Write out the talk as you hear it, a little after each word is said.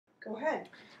Go ahead.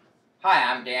 Hi,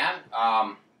 I'm Dan.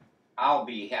 I'll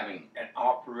be having an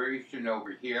operation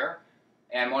over here.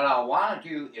 And what I want to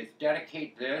do is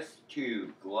dedicate this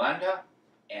to Glenda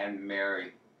and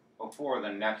Mary before the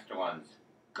next ones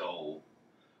go.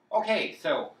 Okay,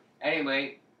 so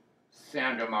anyway,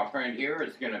 Sandra, my friend here,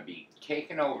 is going to be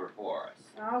taking over for us.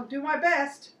 I'll do my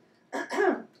best.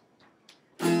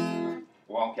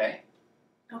 Well, okay.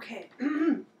 Okay.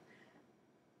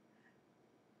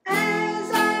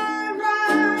 As I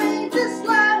write this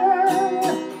letter,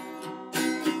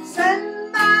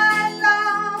 send my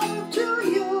love to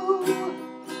you.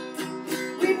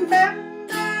 Remember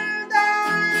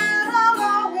that I'll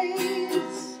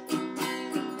always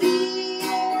be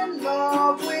in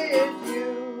love with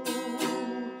you.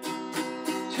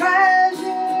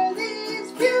 Treasure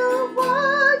these few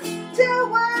words till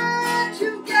we're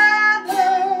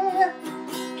together.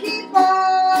 Keep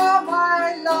all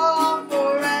my love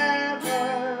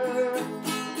forever.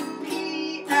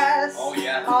 P.S. Oh,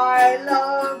 yeah. I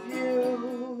love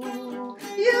you.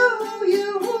 You.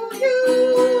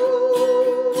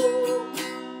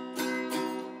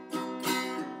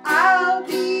 I'll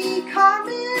be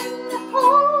coming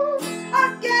home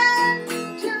again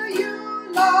to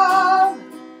you, love,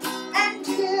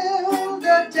 until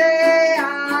the day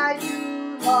I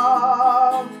do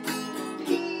love.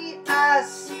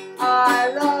 P.S. I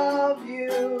love you.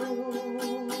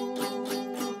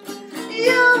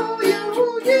 You.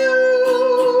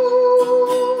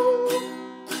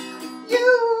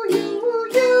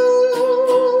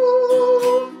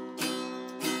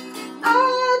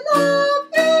 I love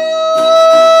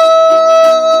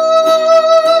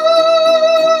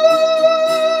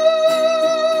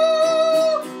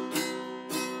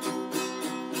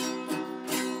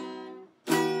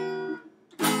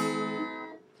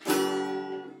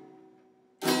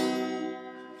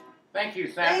Thank you,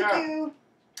 Sandra. Thank you.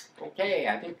 Okay,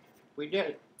 I think we did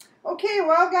it. Okay,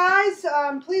 well, guys,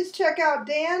 please check out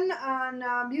Dan on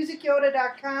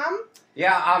musicyoda.com.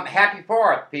 Yeah, happy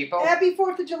 4th, people. Happy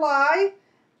 4th of July.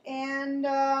 And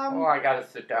Oh, I got to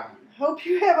sit down. hope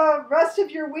you have a rest of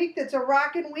your week that's a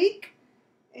rockin' week.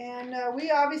 And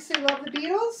we obviously love the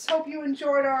Beatles. Hope you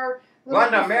enjoyed our little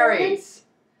Glenda, Mary, performance.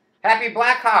 happy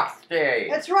Blackhawks Day.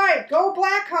 That's right. Go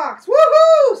Blackhawks.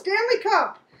 Woohoo! Stanley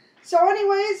Cup. So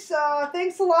anyways,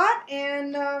 thanks a lot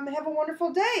and have a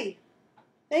wonderful day.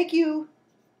 Thank you.